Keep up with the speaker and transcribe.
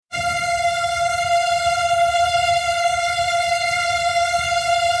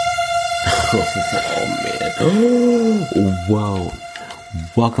Oh, man. Whoa.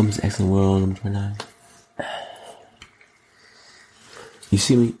 Welcome to Xcellent World number 29. You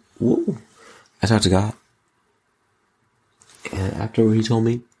see me? Whoa. I talked to God. And after he told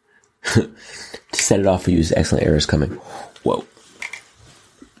me to set it off for you, this excellent era is coming. Whoa.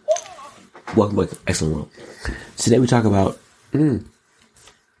 Welcome to Xcellent World. Today we talk about everything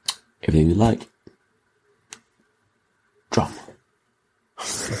you like. Drama.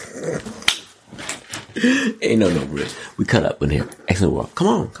 Ain't no bridge. We cut up in here. Excellent World. Come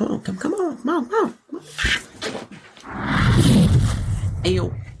on. Hey,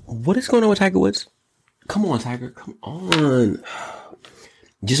 yo. What is going on with Tiger Woods? Come on, Tiger. Come on.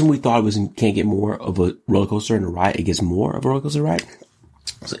 Just when we thought it can't get more of a roller coaster and a ride, it gets more of a roller coaster ride.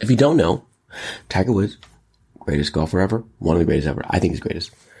 So if you don't know, Tiger Woods, greatest golfer ever, one of the greatest ever, I think he's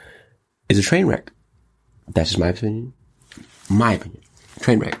greatest, is a train wreck. That's just my opinion.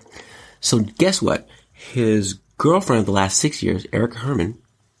 Train wreck. So guess what? His girlfriend of the last 6 years, Erica Herman,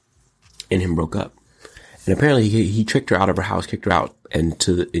 and him broke up. And apparently he tricked her out of her house, kicked her out, and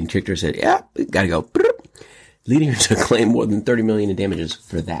kicked her and said, yeah, gotta go. Leading her to claim more than $30 million in damages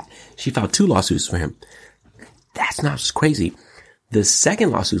for that. She filed 2 lawsuits for him. That's not just crazy. The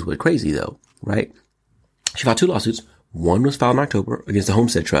second lawsuit was crazy though, right? She filed 2 lawsuits. One was filed in October against the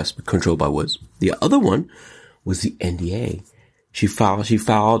Homestead Trust controlled by Woods. The other one was the NDA. She filed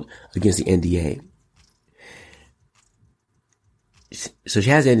against the NDA. So she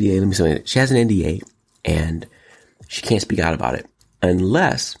has an NDA. Let me say it. She has an NDA and she can't speak out about it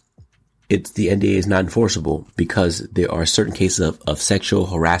unless the NDA is not enforceable because there are certain cases of sexual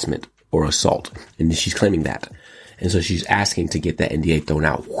harassment or assault. And she's claiming that. And so she's asking to get that NDA thrown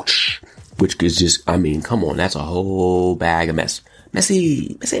out, which is just, I mean, come on. That's a whole bag of mess.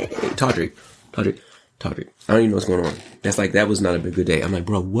 Messy. Tawdry. I don't even know what's going on. That was not a good day. I'm like,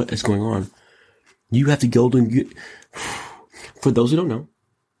 bro, what is going on? You have to go and get, for those who don't know,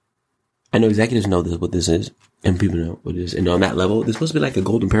 I know executives know what this is, and people know what it is. And on that level, this supposed to be like a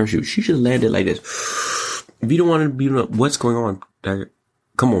golden parachute. She should have landed like this. If you don't want to be, what's going on, Tiger?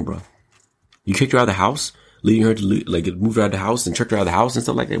 Come on, bro. You kicked her out of the house, leading her to move her out of the house and tricked her out of the house and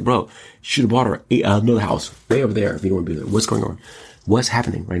stuff like that, bro. You should have bought her another house way over there if you don't want to be there. What's going on? What's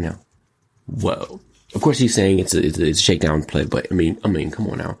happening right now? Whoa. Of course, he's saying it's a shakedown play, but I mean, come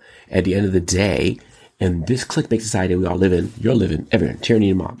on now. At the end of the day, in this clickbait society we all live in, you're living, everyone, tyranny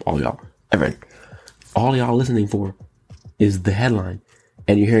and mob, all y'all, everyone. All y'all listening for is the headline.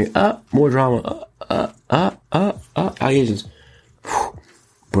 And you're hearing, more drama, allegations. Whew.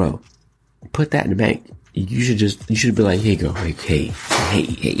 Bro, put that in the bank. You should be like, hey, girl, like, hey,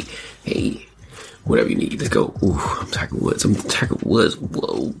 whatever you need, let's go. Ooh, I'm Tiger Woods.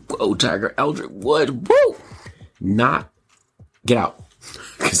 Whoa, Tiger Eldrick Woods. Whoa! Get out.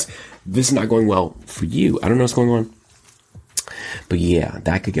 Because this is not going well for you. I don't know what's going on. But yeah,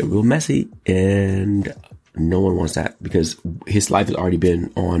 that could get real messy, and no one wants that because his life has already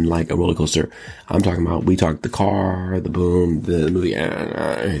been on like a roller coaster. I'm talking about, we talked the car, the boom, the movie,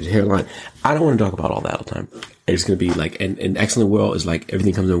 his hairline. I don't want to talk about all that all the time. It's going to be like, an excellent world is like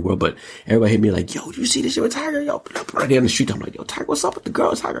everything comes in the world, but everybody hit me like, yo, do you see this shit with Tiger? Yo, right down the street. I'm like, yo, Tiger, what's up with the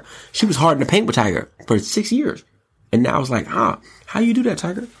girl, Tiger? She was hard in the paint with Tiger for 6 years. And now it's like, how you do that,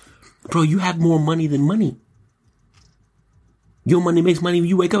 Tiger? Bro, you have more money than money. Your money makes money when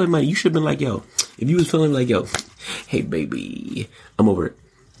you wake up with money. You should have been like, yo, if you was feeling like, yo, hey, baby, I'm over it.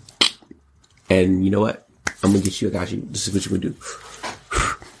 And you know what? I'm going to get you. I got you. This is what you're going to do.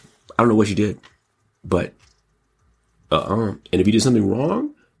 I don't know what you did, but, and if you did something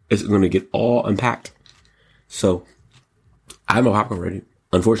wrong, it's going to get all unpacked. So I have no popcorn ready,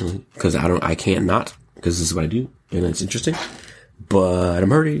 unfortunately, because I can't not, because this is what I do. And it's interesting, but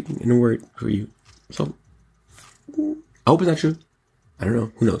I'm hurting and I'm worried for you. So I hope it's not true. I don't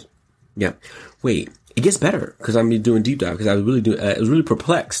know. Who knows? Yeah. Wait, it gets better because I'm doing deep dive because I was really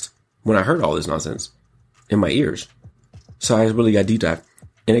perplexed when I heard all this nonsense in my ears. So I really got deep dive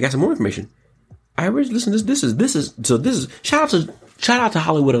and I got some more information. I really listen. This is shout out to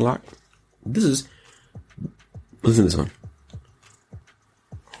Hollywood Unlocked. Listen to this one.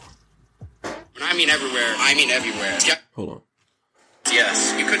 When I mean everywhere, I mean everywhere. Hold on.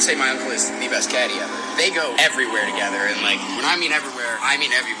 Yes, you could say my uncle is the best caddy ever. They go everywhere together, and like, when I mean everywhere, I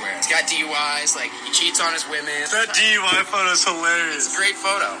mean everywhere. He's got DUIs, like, he cheats on his women. That DUI photo's hilarious. It's a great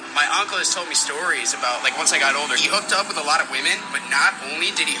photo. My uncle has told me stories about, like, once I got older, he hooked up with a lot of women, but not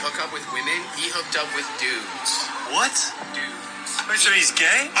only did he hook up with women, he hooked up with dudes. What? Dudes. Wait, so he's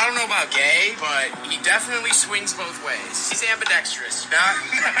gay? I don't know about gay, but he definitely swings both ways. He's ambidextrous.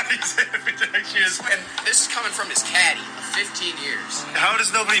 He's ambidextrous. And this is coming from his caddy of 15 years. How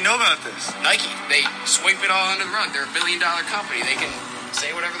does nobody know about this? Nike, they sweep it all under the rug. They're a billion-dollar company. They can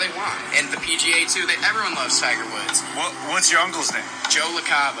say whatever they want. And the PGA, too. Everyone loves Tiger Woods. What's your uncle's name? Joe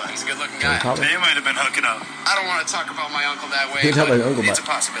LaCava. He's a good-looking guy. They might have been hooking up. I don't want to talk about my uncle that way, You can talk but about your uncle, it's a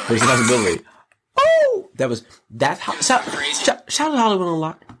but possibility. it's a possibility. Oh, that's how. Crazy. Shout out Hollywood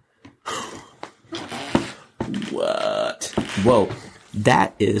Unlocked. What? Whoa,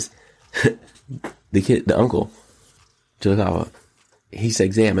 that is the uncle, Joe LaCava. He's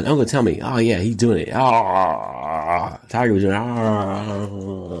examining. Uncle, tell me. Oh yeah, he's doing it. Tiger was doing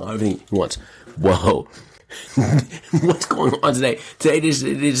everything he wants. Whoa. What's going on today? Today they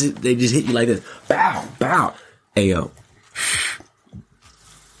just hit you like this. Bow, bow. Ayo.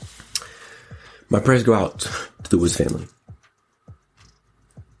 My prayers go out to the Woods family.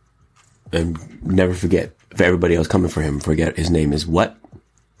 And never forget, for everybody else coming for him, forget his name is what?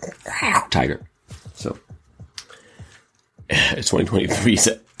 Tiger. So, it's 2023. It's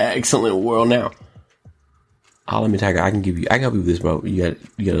an excellent world now. Holla at me, Tiger. I can help you with this, bro. You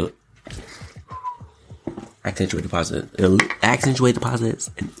gotta accentuate the positives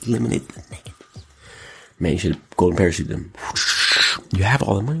and eliminate the negatives. Man, you should have golden parachute them. You have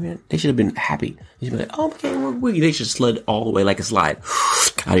all the money, man. They should have been happy. They should be like, oh, okay, they should slid all the way like a slide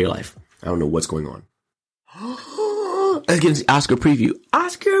out of your life. I don't know what's going on. Let's get into the Oscar preview.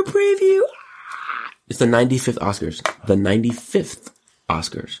 Oscar preview. It's the 95th Oscars. The 95th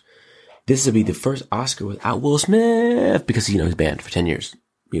Oscars. This will be the first Oscar without Will Smith because, he's banned for 10 years.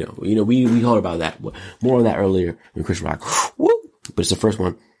 We heard about that. More on that earlier in Chris Rock. Woo! But it's the first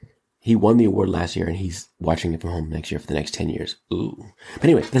one. He won the award last year and he's watching it from home next year for the next 10 years. Ooh. But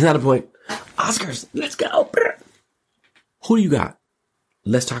anyway, that's not the point. Oscars. Let's go. Who do you got?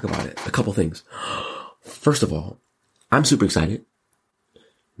 Let's talk about it. A couple things. First of all, I'm super excited.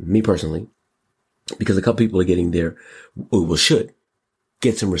 Me personally. Because a couple people are getting should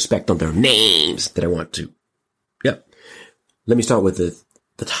get some respect on their names that I want to. Yep. Let me start with the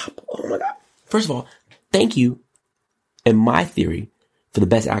top. Oh my God. First of all, thank you, in my theory, for the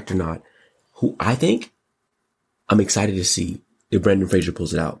best actor nod, who I think I'm excited to see if Brendan Fraser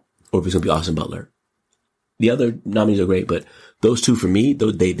pulls it out or if it's going to be Austin Butler. The other nominees are great, but those two for me,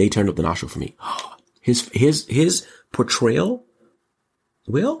 they turned up the nostril for me. His portrayal,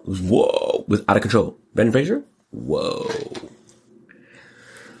 was out of control. Brendan Fraser, whoa.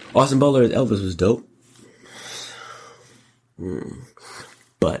 Austin Butler as Elvis was dope.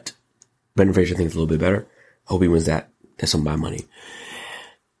 But Brendan Fraser thinks a little bit better. Hope he wins that. That's some of my money.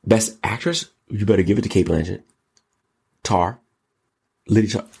 Best actress, you better give it to Cate Blanchett. Tar.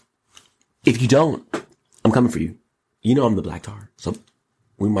 Lydia Tar. If you don't, I'm coming for you. You know I'm the Black Tar. So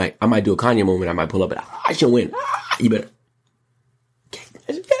I might do a Kanye moment. I might pull up and I should win. You better.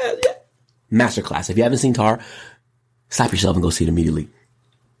 Yeah. Masterclass. If you haven't seen Tar, stop yourself and go see it immediately.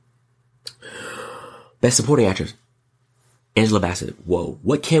 Best supporting actress. Angela Bassett. Whoa.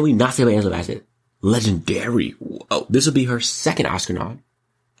 What can we not say about Angela Bassett? Legendary. Whoa. This will be her second Oscar nod.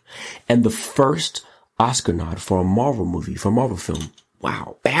 And the first Oscar nod for a Marvel movie, for a Marvel film.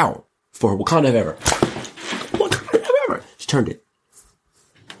 Wow. Bow. For Wakanda Forever. Wakanda Forever. She turned it.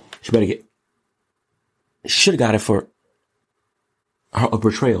 She should have got it for her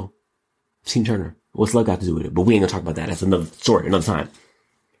portrayal. Tina Turner. What's love got to do with it? But we ain't gonna talk about that. That's another story, another time.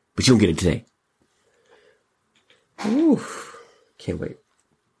 But you don't get it today. Ooh. Can't wait.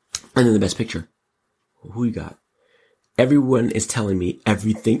 And then the best picture. Who you got? Everyone is telling me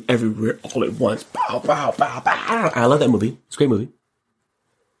everything, everywhere, all at once. Bow, bow, bow, bow. I love that movie. It's a great movie.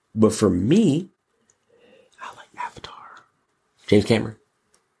 But for me, I like Avatar. James Cameron.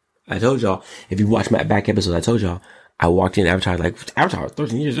 I told y'all, if you watch my back episodes, I told y'all, I walked in Avatar,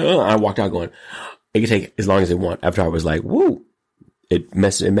 13 years. I walked out going, it can take as long as they want. Avatar was like, woo. It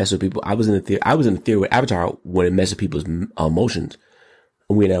messed with people. I was in the theater with Avatar when it messed with people's emotions.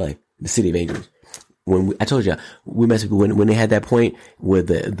 We in LA, the city of angels. I told you, we messed with people when they had that point where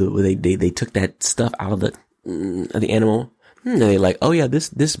they took that stuff out of the animal. And they're like, oh yeah,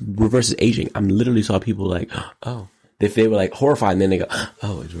 this reverses aging. I literally saw people like, oh, they were like horrified, and then they go,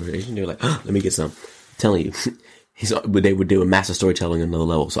 oh, it's reverse aging. They were like, oh, let me get some. I'm telling you, they would do a massive storytelling on another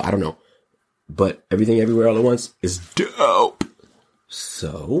level. So I don't know, but Everything Everywhere All at Once is dope.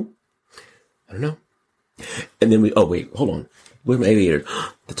 So I don't know. And then hold on. Where's my aviator?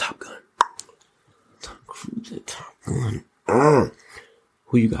 The Top Gun. Tom Cruise, the Top Gun.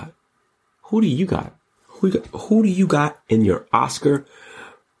 Who you got? Who do you got? Who do you got in your Oscar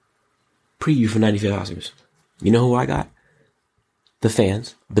preview for 95 Oscars? You know who I got? the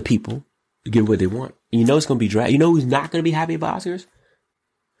fans, the people, get what they want. You know it's going to be dragged. You know who's not going to be happy about Oscars?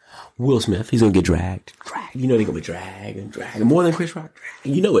 Will Smith. He's going to get dragged. You know they're going to be dragged. More than Chris Rock.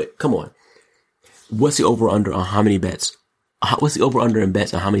 You know it. Come on. What's the over-under on how many bets? What's the over-under in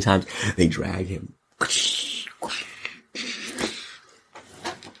bets on how many times they drag him?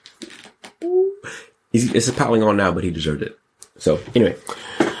 It's piling on now, but he deserved it. So, anyway.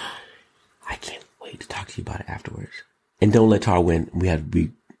 I can't wait to talk to you about it afterwards. And don't let Tar win.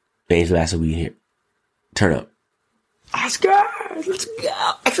 Angela last week here. Turn up. Oscars! Let's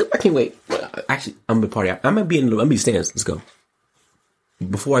go! Actually, I can't wait. Actually, I'm gonna party out. I'm gonna be in the stands. Let's go.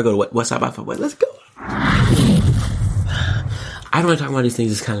 Before I go to West Side by 5, let's go. I don't want to talk about these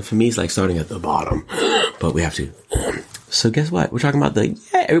things. It's kind of, for me, it's like starting at the bottom. But we have to. So guess what? We're talking about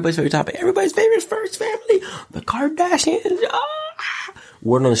everybody's favorite topic. Everybody's favorite first family. The Kardashians.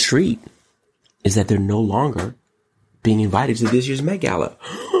 Word on the street is that they're no longer being invited to this year's Met Gala.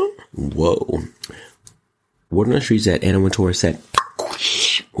 Whoa. Word on the street is that Anna Wintour said,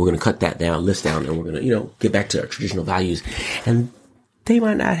 we're going to cut that down, list down, and we're going to, get back to our traditional values. And they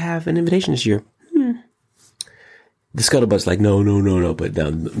might not have an invitation this year. The scuttlebutt's like, no. But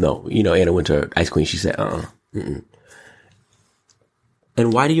no. Anna Wintour, Ice Queen, she said, mm-mm.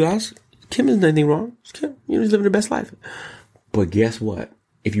 And why do you ask? Kim isn't anything wrong. It's Kim. She's living her best life. But guess what?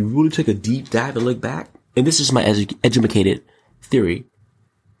 If you really took a deep dive and look back, and this is my educated theory,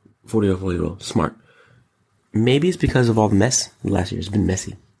 40-year-old, smart. Maybe it's because of all the mess last year. It's been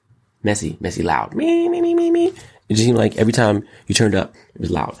messy, loud. Me. It just seemed like every time you turned up, it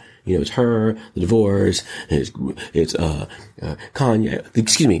was loud. It's her, the divorce, it's Kanye,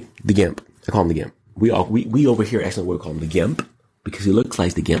 the Gimp. I call him the Gimp. We over here actually would call him the Gimp because he looks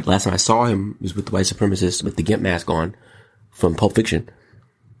like the Gimp. Last time I saw him, he was with the white supremacist with the Gimp mask on from Pulp Fiction.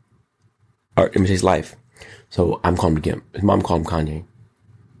 Or Imitates Life. So I'm calling him the Gimp. His mom called him Kanye.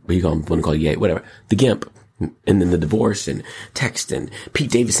 But you want to call Ye, whatever. The Gimp. And then the divorce and text and Pete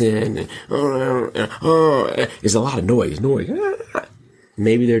Davidson and there's a lot of noise.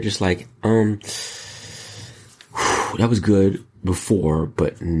 Maybe they're just like, that was good before,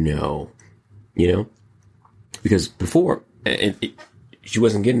 but no, because before she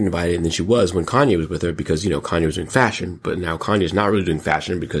wasn't getting invited, and then she was when Kanye was with her because Kanye was doing fashion, but now Kanye's not really doing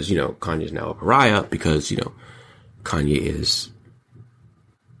fashion because Kanye's now a pariah because Kanye is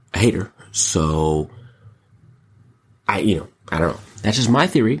a hater. So I don't know. That's just my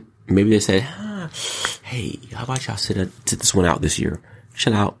theory. Maybe they said, hey, how about y'all sit this one out this year?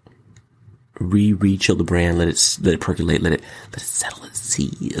 Chill out. Chill the brand. Let it percolate. Let it settle its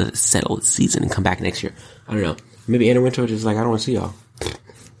season and come back next year. I don't know. Maybe Anna Wintour just like, I don't want to see y'all.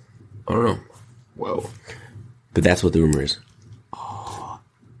 I don't know. Whoa. But that's what the rumor is. Oh,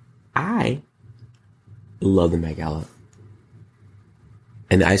 I love the Met Gala.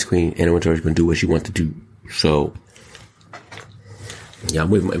 And the Ice Queen, Anna Wintour, is going to do what she wants to do. So, yeah, I'm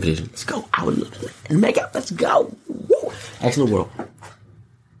waiting for my invitation. Let's go. I would love to. Met Gala, let's go. Woo. Excellent world.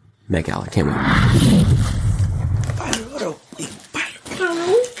 Met Gala, can't wait.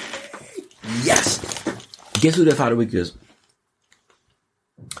 Yes. Guess who the fight of the week is?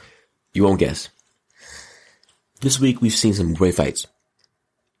 You won't guess. This week we've seen some great fights.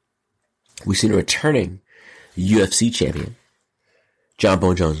 We've seen a returning UFC champion, John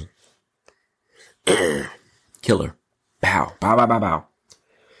Bone Jones. Killer. Bow.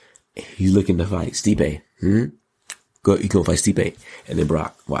 He's looking to fight Stipe. Go fight Stipe. And then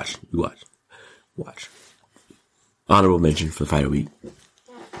Brock. Watch. Honorable mention for the fight of the week.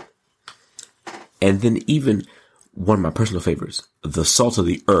 And then even one of my personal favorites, the salt of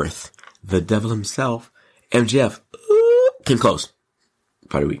the earth, the devil himself, MJF, came close.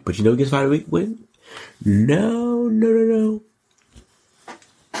 Fight of the week. But you know who gets fight of the week win? No.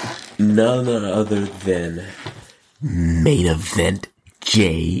 None other than main event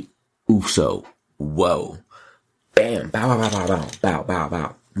Jey Uso. Whoa. Bam.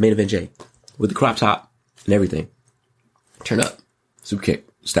 Bow. Main event Jey. With the crop top and everything. Turn up. Super kick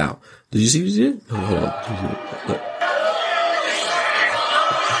style. Did you see what he did? Hold on. Look.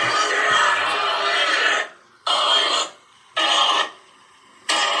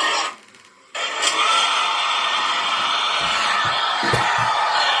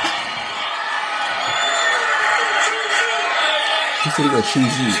 He said he's gonna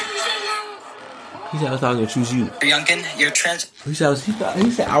choose you. He said I thought I was gonna choose you. Youngkin, you're trans. He said I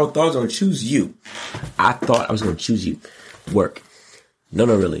thought I was gonna choose you. I thought I was gonna choose you. Work. No,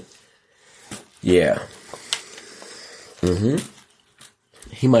 really. Yeah.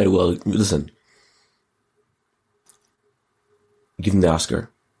 He might well listen. Give him the Oscar.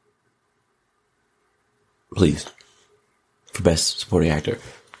 Please. for Best Supporting Actor.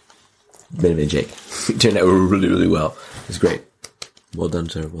 Benedict Jake. He turned out really, really well. It's great. Well done,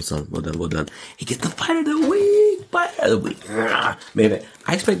 sir. Well done. He gets the Fight of the Week. Man,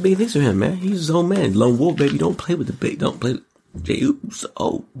 I expect big things from him, man. He's his own man. Lone Wolf, baby. Don't play with the big. Don't play with Jay Uso.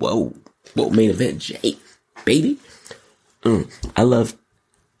 Oh, whoa. Main event, Jay, baby. I love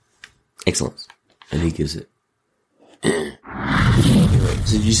excellence. And he gives it. Anyway,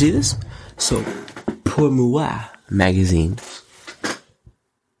 so did you see this? So, Pour Moi magazine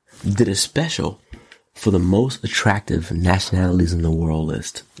did a special for the most attractive nationalities in the world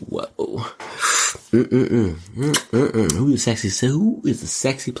list. Whoa. Who is the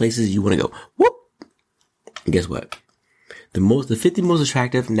sexy places you want to go? Whoop. And guess what? The 50 most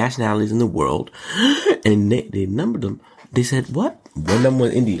attractive nationalities in the world, and they numbered them. They said, what? One number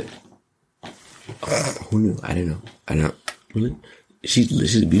was India. Who knew? I didn't know. Really?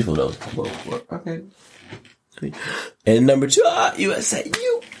 She's beautiful though. Whoa. Okay. And number 2, USA,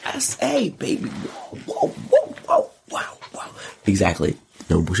 baby. Whoa. Wow. Exactly.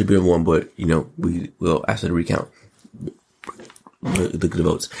 No, we should be on one, but we will after the recount. Look at the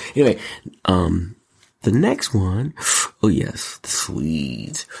votes. Anyway, the next one, oh yes, the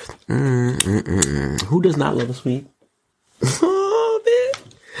Swedes. Who does not love a Swede? Oh man.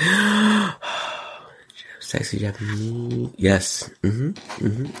 Sexy Japanese. Yes.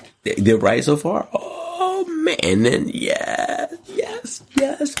 They're right so far. Oh man, and yes,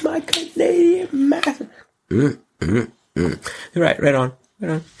 my Canadian master. You're right on.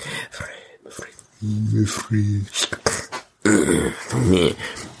 Free.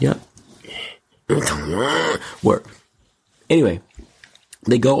 Yep. Work. Anyway,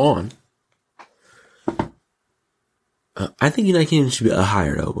 they go on. I think United Kingdom should be a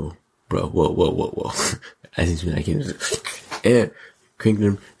higher though, bro. Whoa. I think United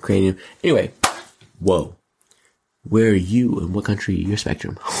Kingdom. Cranium. Anyway, whoa. Where are you and what country? Your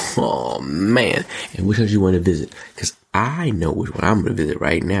spectrum. Oh man, and which country you want to visit? Because I know which one I'm going to visit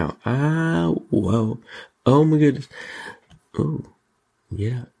right now. Whoa. Oh my goodness. Oh,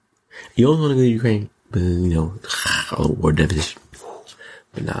 yeah. You always want to go to Ukraine, but war devastation.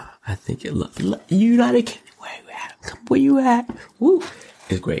 But nah, I think United Kingdom. Where you at? Come where you at? Woo.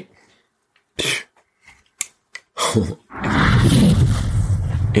 It's great.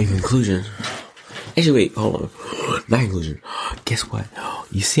 In conclusion, actually wait, hold on. Not conclusion. Guess what?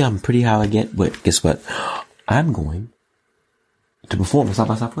 You see I'm pretty high again, but guess what? I'm going to perform in South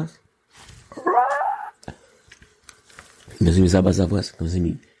by Southwest. You gonna see me South by Southwest? You gonna see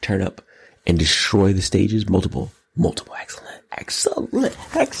me turn up and destroy the stages? Multiple. Excellent. It's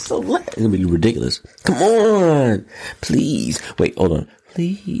gonna be ridiculous. Come on. Please. Wait, hold on.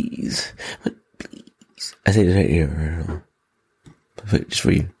 Please. I say this right here. Just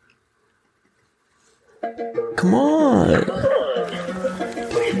for you. Come on.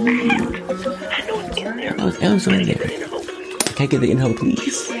 Ellen's in there. Can I get the inhale,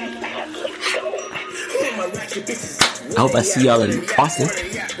 please? I hope I see y'all in Austin.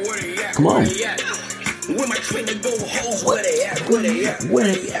 Come on. Where they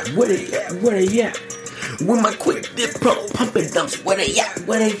at? With my quick dip pumping dumps. Where they at?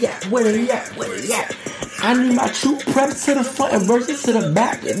 I need my true preps to the front and verses to the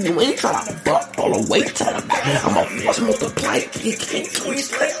back. And you ain't trying to buck all the way to the back. I'm a force multiply. You can't do it.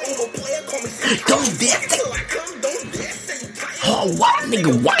 Don't dare. Oh, what?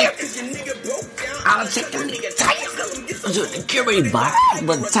 Nigga, why? I'll check the nigga tight. The curate but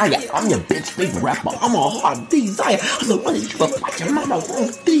tired. I'm your bitch favorite rapper. I'm a hard desire. I'm the one that you will fight your mama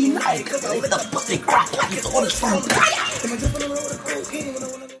won't deny. Cause I let the pussy crack like it's orders from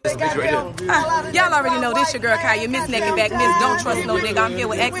Y'all already know this your girl Kaya. Miss Naked Back. Miss Don't Trust No Nigga. I'm here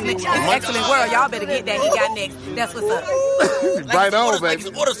with Xcellent. It's Excellent World. Y'all better get that. He got next. That's what's up. Right on, baby.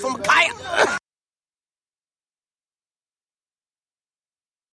 Like orders from Kaya.